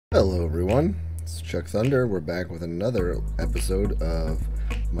Hello everyone, it's Chuck Thunder. We're back with another episode of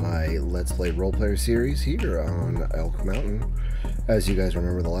my Let's Play roleplayer series here on Elk Mountain. As you guys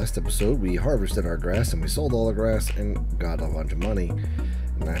remember the last episode, we harvested our grass and we sold all the grass and got a bunch of money.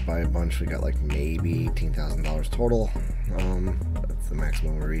 And by a bunch, we got like maybe $18,000 total. That's the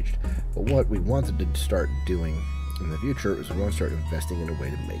maximum we reached. But what we wanted to start doing in the future is we want to start investing in a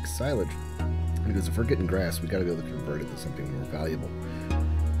way to make silage. Because if we're getting grass, we got to be able to convert it to something more valuable.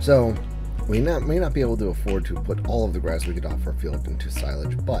 So, we may not be able to afford to put all of the grass we get off our field into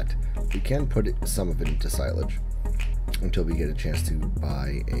silage, but we can put some of it into silage until we get a chance to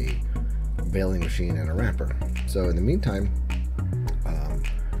buy a baling machine and a wrapper. So in the meantime,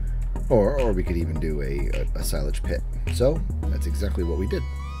 or we could even do a silage pit. So that's exactly what we did.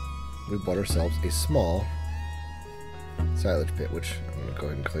 We bought ourselves a small silage pit, which I'm going to go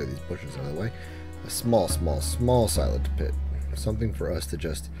ahead and clear these bushes out of the way. A small silage pit. Something for us to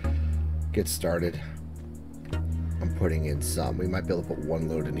just get started. I'm putting in some. We might be able to put one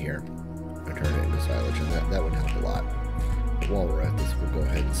load in here and turn it into silage, and that would help a lot. But while we're at this, we'll go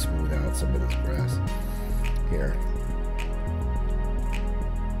ahead and smooth out some of this grass here.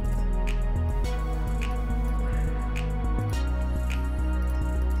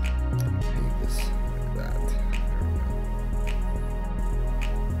 Paint this like that.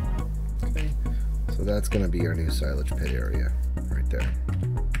 There we go. Okay, so that's going to be our new silage pit area right there.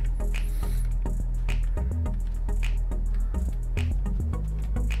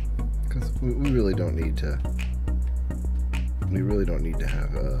 We really don't need to. We really don't need to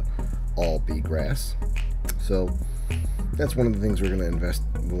have all be grass. So that's one of the things we're going to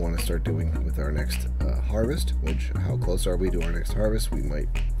we want to start doing with our next harvest. Which, how close are we to our next harvest? We might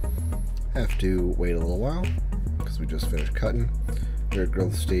have to wait a little while because we just finished cutting. We're at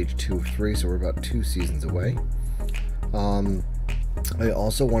growth stage 2 of 3, so we're about 2 seasons away. I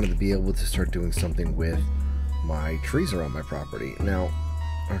also wanted to be able to start doing something with my trees around my property. Now,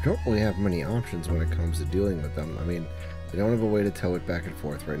 I don't really have many options when it comes to dealing with them. I mean, I don't have a way to tow it back and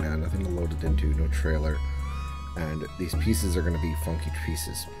forth right now. Nothing to load it into, no trailer. And these pieces are going to be funky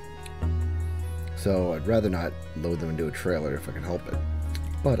pieces. So I'd rather not load them into a trailer if I can help it.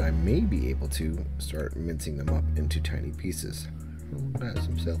 But I may be able to start mincing them up into tiny pieces.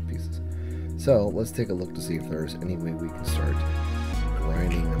 Some self pieces. So let's take a look to see if there's any way we can start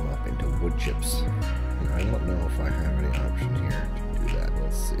grinding them up into wood chips. Now, I don't know if I have any option here to do that.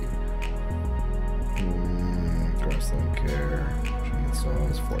 Let's see. Grassland care,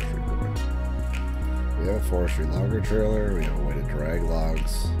 chainsaws, forestry equipment. We have a forestry logger trailer. We have a way to drag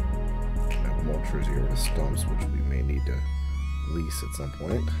logs. We have mulchers here with stumps, which we may need to lease at some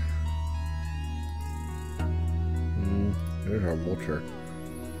point. There's our mulcher.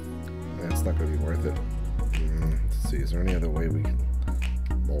 That's not going to be worth it. Let's see, is there any other way we can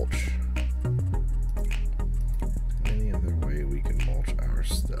mulch? Any other way we can mulch our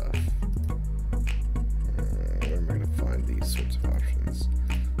stuff? Where am I going to find these sorts of options?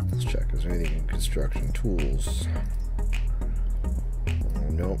 Let's check. Is there anything in construction tools?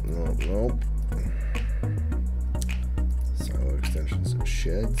 Nope. Silo extensions and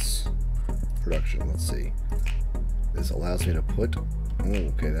sheds. Production, let's see. This allows me to put...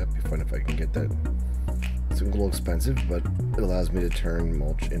 okay, that'd be fun if I can get that. It's a little expensive, but it allows me to turn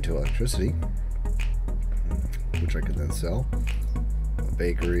mulch into electricity, which I can then sell. A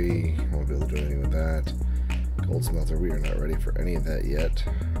bakery, I won't be able to do anything with that. Gold smelter, we are not ready for any of that yet.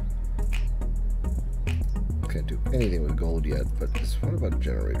 Can't do anything with gold yet, but what about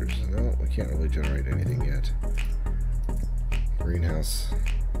generators? No, we can't really generate anything yet. Greenhouse,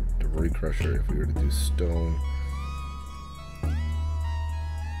 debris crusher, if we were to do stone.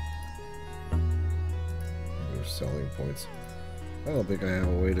 Selling points. I don't think I have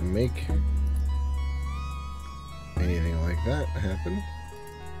a way to make anything like that happen,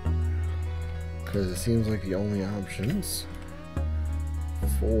 because it seems like the only options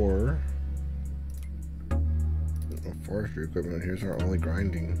for forestry equipment, here's our only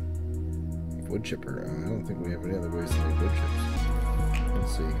grinding wood chipper. I don't think we have any other ways to make wood chips.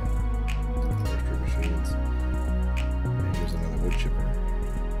 Let's see. Forestry machines. And here's another wood chipper.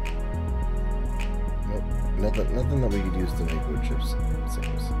 Nothing that we could use to make wood chips, it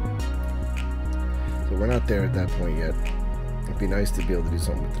seems. So we're not there at that point yet. It'd be nice to be able to do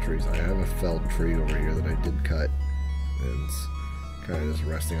something with the trees. I have a felled tree over here that I did cut, and it's kind of just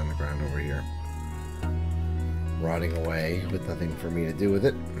resting on the ground over here, rotting away with nothing for me to do with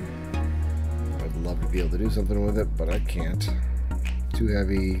it. I'd love to be able to do something with it, but I can't. Too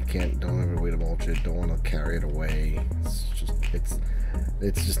heavy, don't have a way to mulch it, don't want to carry it away.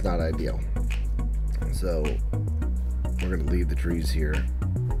 It's just not ideal. So we're going to leave the trees here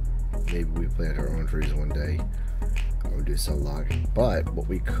maybe we plant our own trees one day. We'll do some logging. But what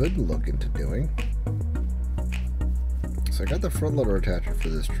we could look into doing. So I got the front loader attacher for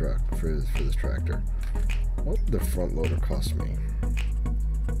this truck, for this tractor. What would the front loader cost me?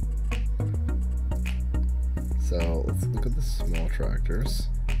 So let's look at the small tractors.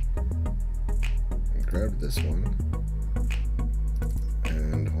 Grab this one,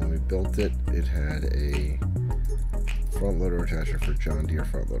 and when we built it, it had a front loader attacher for John Deere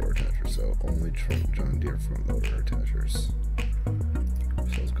front loader attacher, so only John Deere front loader attachers.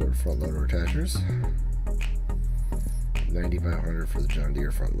 So let's go to front loader attachers. 9,500 for the John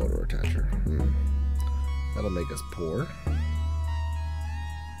Deere front loader attacher. That'll make us poor.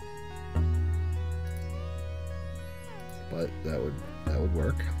 But that would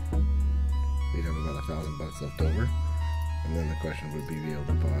work. We'd have about $1,000 left over, and then the question would be able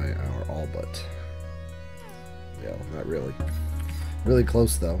to buy our all but. Yeah, not really. Really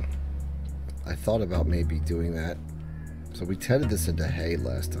close though. I thought about maybe doing that. So we tedded this into hay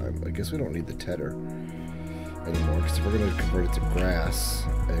last time. I guess we don't need the tedder anymore, because if we're going to convert it to grass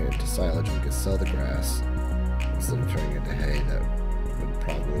and to silage, we could sell the grass instead of turning it into hay. That would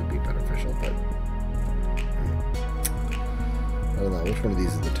probably be beneficial, but I don't know. Which one of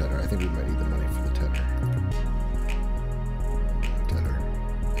these is the tedder? I think we might need the money for the tedder.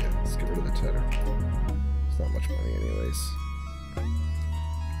 Yeah, let's get rid of the tedder. It's not much money anyways.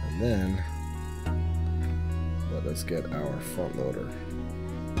 And then let us get our front loader.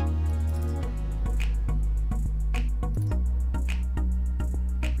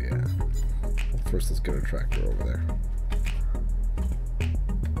 Yeah. Well, first let's get a tractor over there.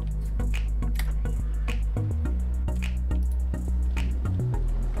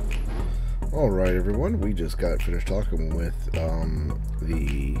 Alright everyone, we just got finished talking with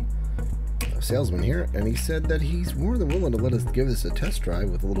the salesman here, and he said that he's more than willing to let us give this a test drive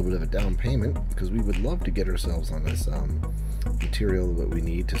with a little bit of a down payment, because we would love to get ourselves on this material that we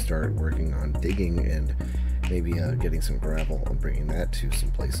need to start working on digging and maybe getting some gravel and bringing that to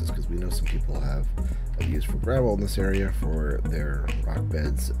some places, because we know some people have used for gravel in this area for their rock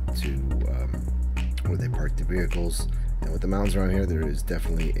beds to where they park their vehicles. And with the mountains around here, there is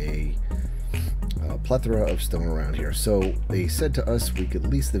definitely a plethora of stone around here. So they said to us we could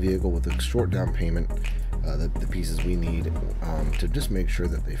lease the vehicle with a short down payment, the pieces we need, to just make sure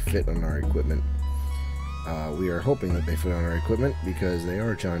that they fit on our equipment. We are hoping that they fit on our equipment because they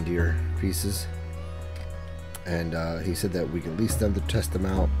are John Deere pieces. And he said that we can lease them to test them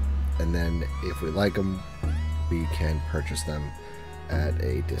out, and then if we like them, we can purchase them at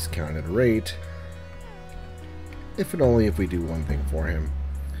a discounted rate. If and only if we do one thing for him,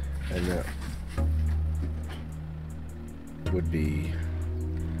 and that would be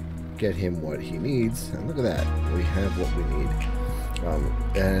get him what he needs. And look at that, we have what we need.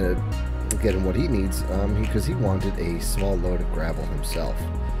 And get him what he needs, because he wanted a small load of gravel himself.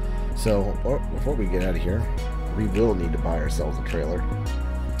 So before we get out of here, we will need to buy ourselves a trailer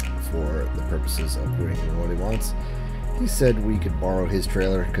for the purposes of doing what he wants. He said we could borrow his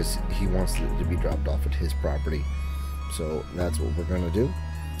trailer because he wants it to be dropped off at his property. So that's what we're going to do.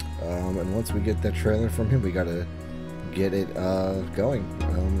 And once we get that trailer from him, we got to get it going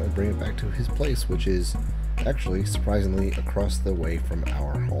and bring it back to his place, which is actually surprisingly across the way from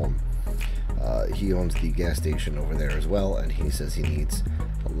our home. He owns the gas station over there as well, and he says he needs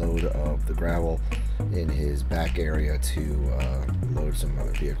a load of the gravel in his back area to load some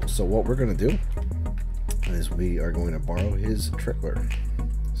other vehicles. So what we're going to do is we are going to borrow his trailer.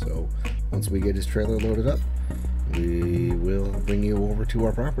 So once we get his trailer loaded up, we will bring you over to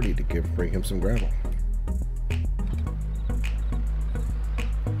our property to bring him some gravel.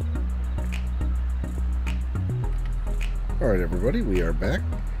 Alright everybody, we are back.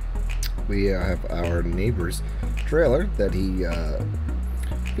 We have our neighbor's trailer that he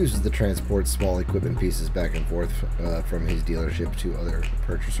uses to transport small equipment pieces back and forth from his dealership to other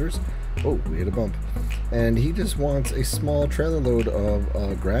purchasers. Oh, we hit a bump. And he just wants a small trailer load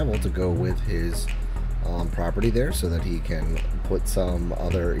of gravel to go with his property there so that he can put some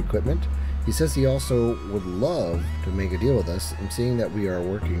other equipment. He says he also would love to make a deal with us. I'm seeing that we are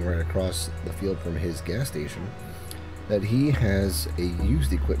working right across the field from his gas station, that he has a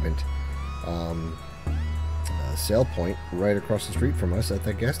used equipment sale point right across the street from us at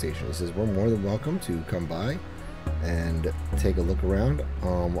that gas station. He says we're more than welcome to come by and take a look around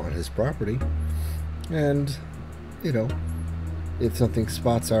on his property, and you know, if something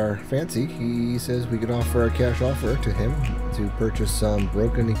spots our fancy, he says we could offer a cash offer to him to purchase some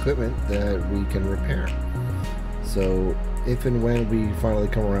broken equipment that we can repair. So if and when we finally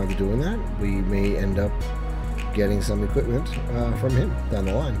come around to doing that, we may end up getting some equipment from him down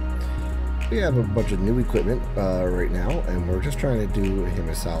the line. We have a bunch of new equipment right now, and we're just trying to do him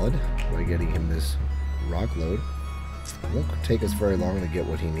a solid by getting him this rock load. It won't take us very long to get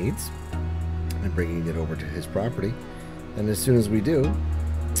what he needs and bringing it over to his property. And as soon as we do,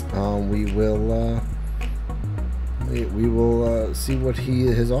 we will see what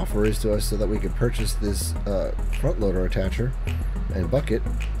his offer is to us, so that we can purchase this front loader attacher and bucket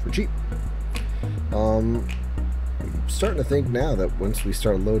for cheap. I'm starting to think now that once we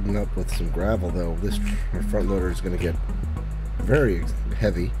start loading up with some gravel, though, this front loader is going to get very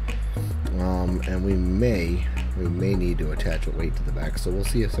heavy, and we may need to attach a weight to the back. So we'll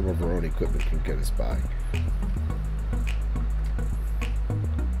see if some of our own equipment can get us by.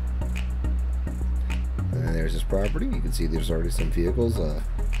 And there's his property. You can see there's already some vehicles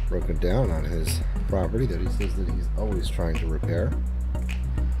broken down on his property that he says that he's always trying to repair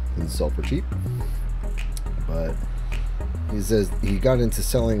and sell for cheap. But he says he got into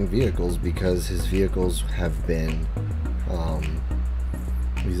selling vehicles because his vehicles have been,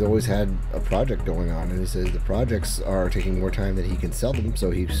 he's always had a project going on, and he says the projects are taking more time than he can sell them,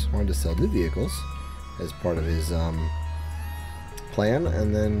 so he just wanted to sell new vehicles as part of his plan,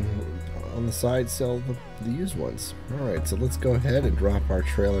 and then on the side sell the used ones. Alright, so let's go ahead and drop our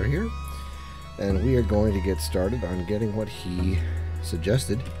trailer here, and we are going to get started on getting what he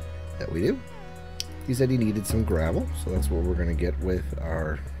suggested that we do. He said he needed some gravel, so that's what we're going to get with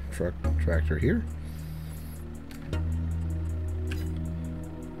our tractor here.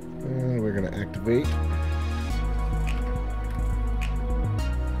 And we're going to activate.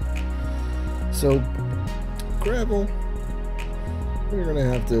 So, gravel, we're going to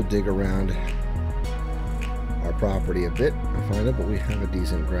have to dig around our property a bit to find it, but we have a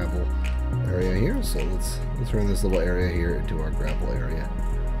decent gravel area here, so let's turn this little area here into our gravel area.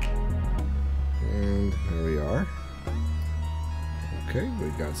 And there we are. Okay,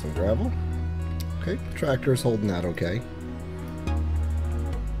 we've got some gravel. Okay, tractor's holding that okay.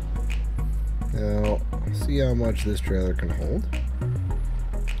 Now, see how much this trailer can hold.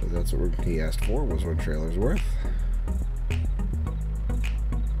 So that's what he asked for, was what trailer's worth.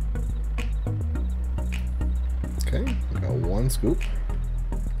 Okay, we got one scoop.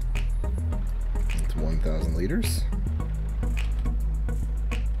 It's 1,000 liters.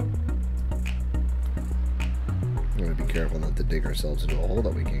 We're going to be careful not to dig ourselves into a hole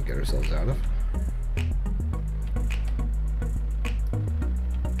that we can't get ourselves out of.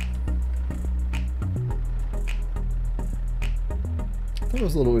 I thought it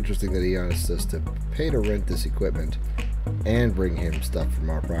was a little interesting that he asked us to pay to rent this equipment and bring him stuff from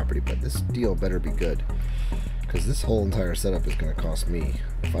our property, but this deal better be good, because this whole entire setup is going to cost me,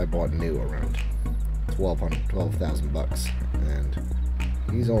 if I bought new, around $12,000, and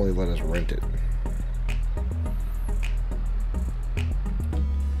he's only let us rent it.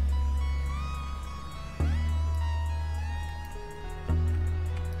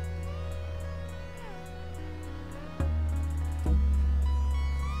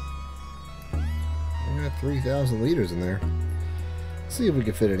 We got 3,000 liters in there. Let's see if we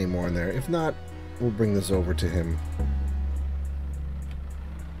can fit any more in there. If not, we'll bring this over to him.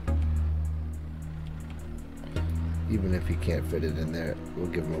 Even if he can't fit it in there, we'll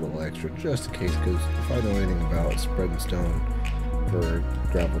give him a little extra just in case, because if I know anything about spreading stone for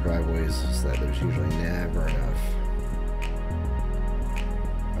gravel driveways, is that there's usually never enough.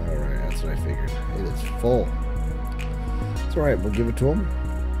 Alright, that's what I figured. It is full. It's alright, we'll give it to him.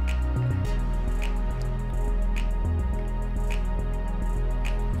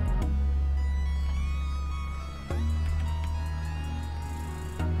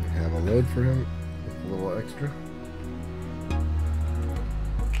 Have a load for him, a little extra.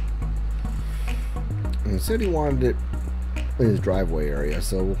 And he said he wanted it in his driveway area,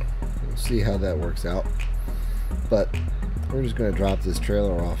 so we'll see how that works out. But we're just going to drop this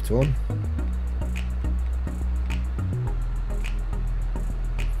trailer off to him.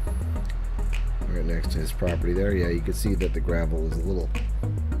 Right next to his property there. Yeah, you can see that the gravel is a little...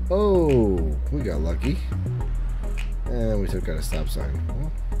 Oh, we got lucky. And we took out a stop sign.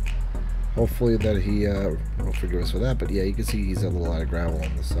 Well, hopefully that he will forgive us for that. But yeah, you can see he's a little out of gravel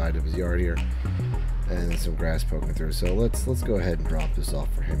on the side of his yard here. And some grass poking through. So let's go ahead and drop this off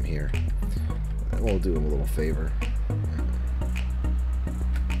for him here. And we'll do him a little favor.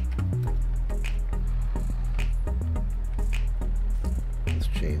 Let's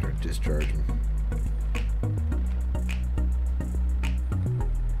change our discharge.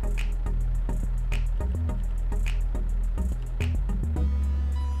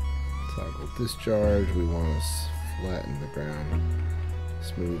 Toggle discharge. We want to flatten the ground,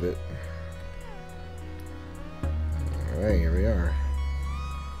 smooth it. Alright, here we are.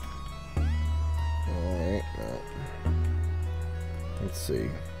 let's see.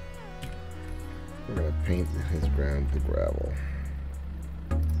 We're gonna paint his ground with gravel.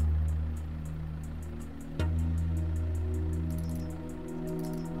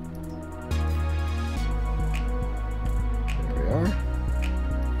 There we are.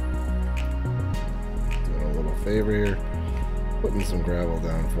 Doing a little favor here, putting some gravel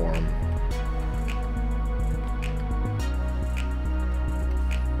down for him.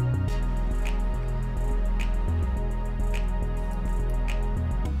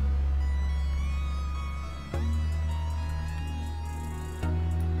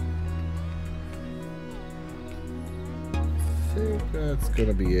 I think that's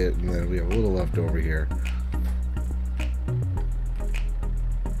gonna be it, and then we have a little left over here.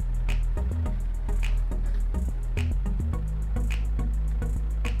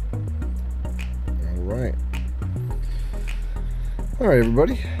 Alright. Alright,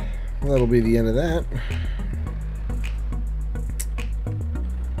 everybody. Well, that'll be the end of that.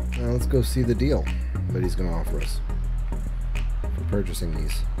 Now let's go see the deal that he's gonna offer us for purchasing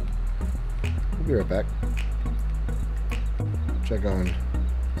these. We'll be right back. Check on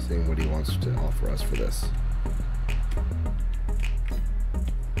seeing what he wants to offer us for this.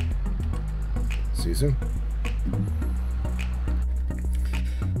 See you soon.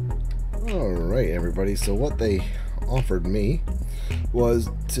 Alright, everybody, so what they offered me was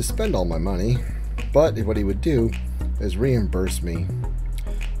to spend all my money, but what he would do is reimburse me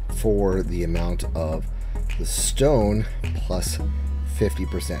for the amount of the stone plus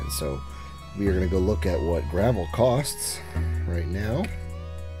 50%. So we are going to go look at what gravel costs right now,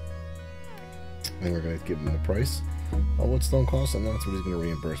 and we're going to give him the price of what stone costs, and that's what he's going to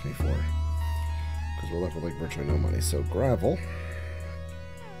reimburse me for, because we're left with like virtually no money. So gravel,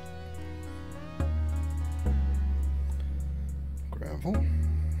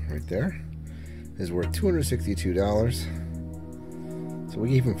 right there, is worth $262. So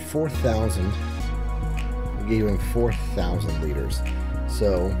we gave him 4,000. We gave him 4,000 liters.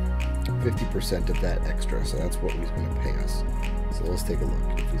 So 50% of that extra. So that's what he's going to pay us. So let's take a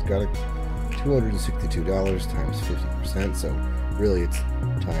look. If he's got a $262 times 50%, so really it's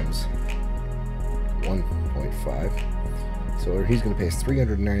times 1.5. So he's going to pay us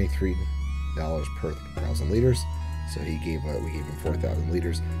 $393 per 1,000 liters. So we gave him 4,000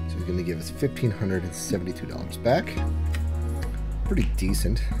 liters. So he's going to give us $1,572 back. Pretty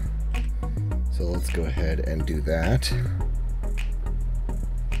decent. So let's go ahead and do that.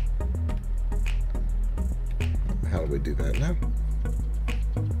 How do we do that now?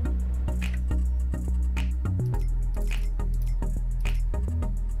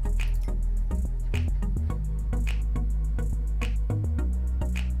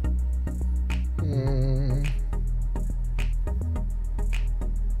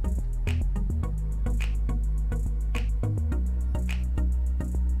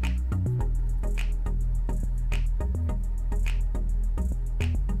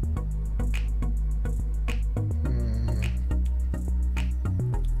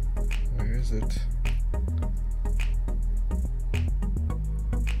 It.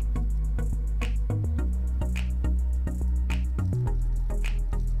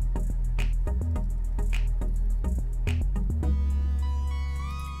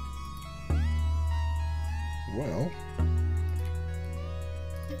 Well,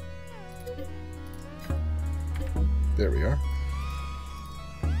 there we are.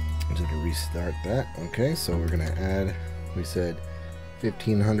 I'm just gonna restart that. Okay, so we're gonna add, we said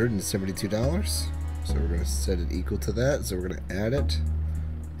 $1,572, so we're going to set it equal to that, so we're going to add it,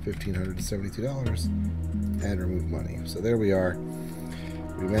 $1,572, add remove money. So there we are.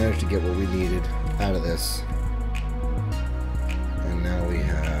 We managed to get what we needed out of this, and now we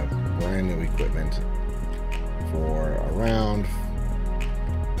have brand new equipment for around,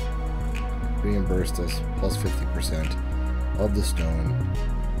 reimbursed us plus 50% of the stone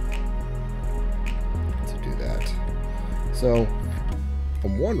to do that. So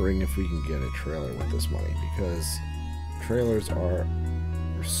I'm wondering if we can get a trailer with this money, because trailers are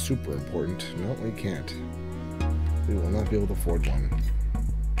super important. No, we can't. We will not be able to afford one.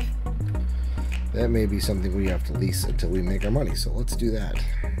 That may be something we have to lease until we make our money, so let's do that.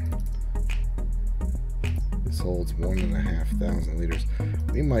 This holds 1,500 liters.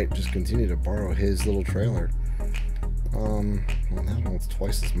 We might just continue to borrow his little trailer. Well, that holds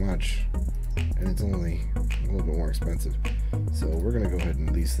twice as much, and it's only a little bit more expensive. So we're going to go ahead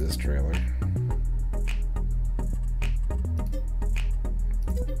and lease this trailer.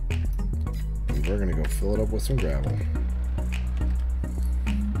 And we're going to go fill it up with some gravel.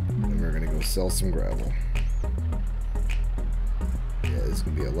 And we're going to go sell some gravel. Yeah, this is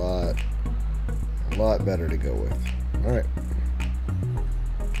going to be a lot better to go with. Alright.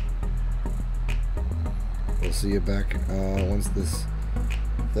 we'll see you back once this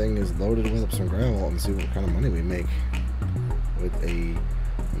thing is loaded with some gravel and see what kind of money we make with a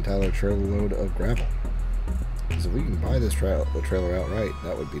entire trailer load of gravel. Because if we can buy this the trailer outright,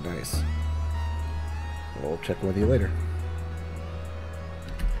 that would be nice. We'll check with you later.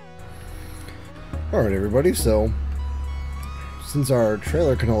 Alright everybody, so since our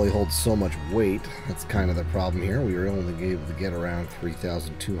trailer can only hold so much weight, that's kind of the problem here. We were only able to get around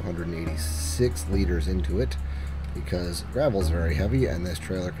 3,286 liters into it because gravel is very heavy and this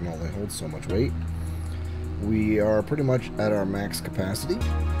trailer can only hold so much weight. We are pretty much at our max capacity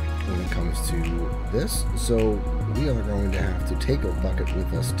when it comes to this, so we are going to have to take a bucket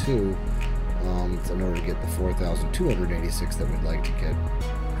with us too in order to get the 4,286 that we'd like to get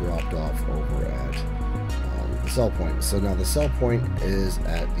dropped off over at the sell point. So now the sell point is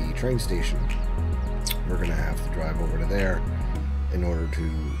at the train station. We're going to have to drive over to there in order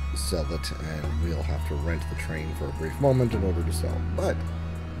to sell it, and we'll have to rent the train for a brief moment in order to sell. But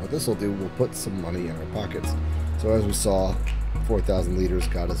what this will do, we'll put some money in our pockets. So as we saw, 4,000 liters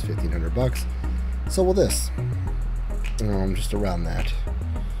got us 1,500 bucks. So will this, just around that.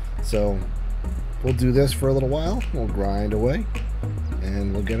 So we'll do this for a little while. We'll grind away,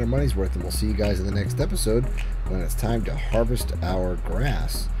 and we'll get our money's worth. And we'll see you guys in the next episode when it's time to harvest our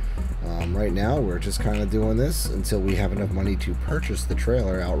grass. Right now, we're just kind of doing this until we have enough money to purchase the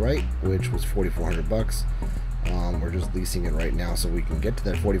trailer outright, which was 4,400 bucks. We're just leasing it right now so we can get to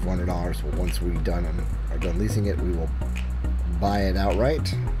that $4,400. But once we're done leasing it, we will buy it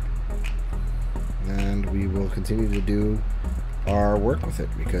outright, and we will continue to do our work with it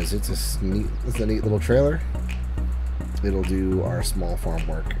because it's a neat little trailer. It'll do our small farm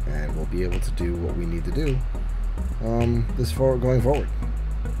work, and we'll be able to do what we need to do going forward.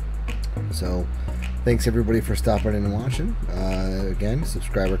 So thanks everybody for stopping in and watching. Again,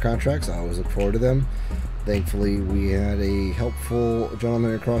 subscriber contracts, I always look forward to them. Thankfully we had a helpful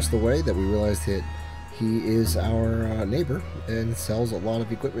gentleman across the way that we realized that he is our neighbor and sells a lot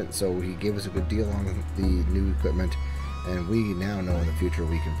of equipment, so he gave us a good deal on the new equipment, and we now know in the future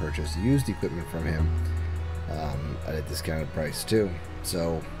we can purchase used equipment from him at a discounted price too.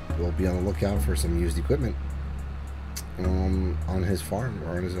 So we'll be on the lookout for some used equipment on his farm,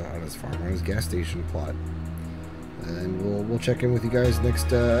 or on his gas station plot, and we'll check in with you guys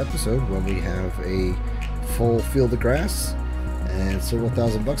next episode when we have a full field of grass and several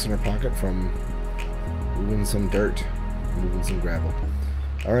thousand bucks in our pocket from moving some dirt, moving some gravel.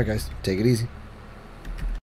 Alright guys, take it easy.